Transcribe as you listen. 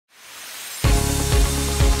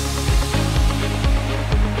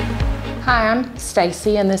Hi, I'm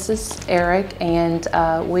Stacy and this is Eric, and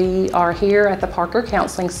we are here at the Parker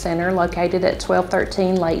Counseling Center located at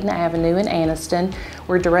 1213 Layton Avenue in Anniston.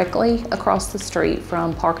 We're directly across the street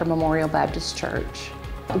from Parker Memorial Baptist Church.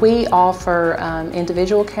 We offer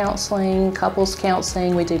individual counseling, couples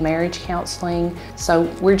counseling, we do marriage counseling, so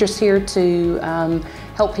we're just here to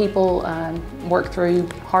help people work through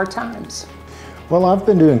hard times. Well, I've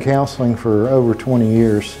been doing counseling for over 20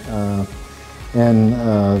 years. In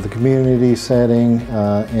the community setting,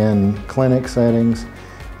 in clinic settings.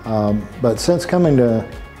 But since coming to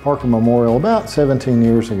Parker Memorial about 17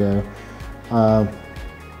 years ago,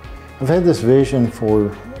 I've had this vision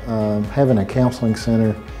for having a counseling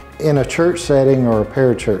center in a church setting or a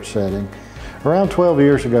parachurch setting. Around 12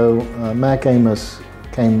 years ago, Mac Amos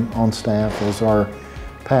came on staff as our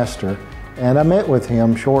pastor, and I met with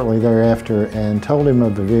him shortly thereafter and told him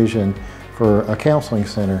of the vision for a counseling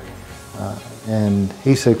center. And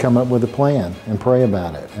he said, come up with a plan and pray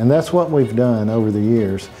about it. And that's what we've done over the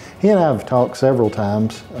years. He and I have talked several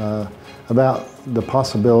times about the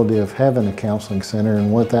possibility of having a counseling center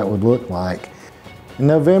and what that would look like. In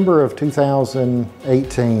November of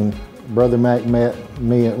 2018, Brother Mac met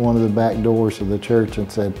me at one of the back doors of the church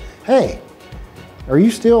and said, hey, are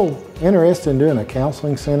you still interested in doing a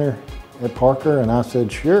counseling center at Parker? And I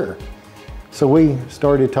said, sure. So we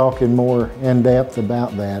started talking more in depth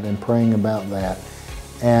about that and praying about that.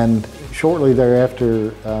 And shortly thereafter,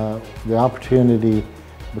 the opportunity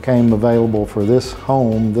became available for this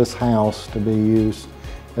home, this house, to be used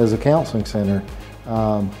as a counseling center.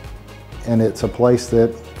 And it's a place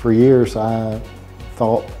that for years I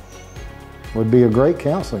thought would be a great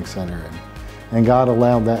counseling center. And God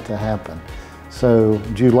allowed that to happen. So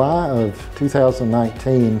July of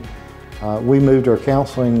 2019, we moved our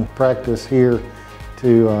counseling practice here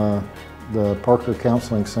to the Parker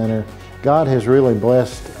Counseling Center. God has really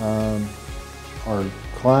blessed our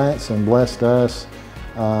clients and blessed us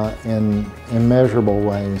in immeasurable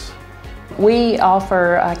ways. We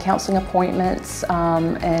offer counseling appointments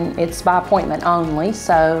and it's by appointment only,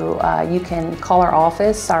 so you can call our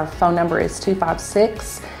office. Our phone number is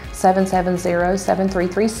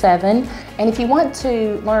 256-770-7337. And if you want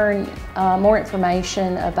to learn more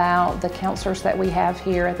information about the counselors that we have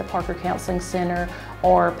here at the Parker Counseling Center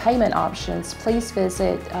or payment options, please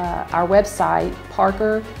visit our website,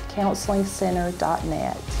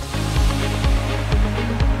 parkercounselingcenter.net.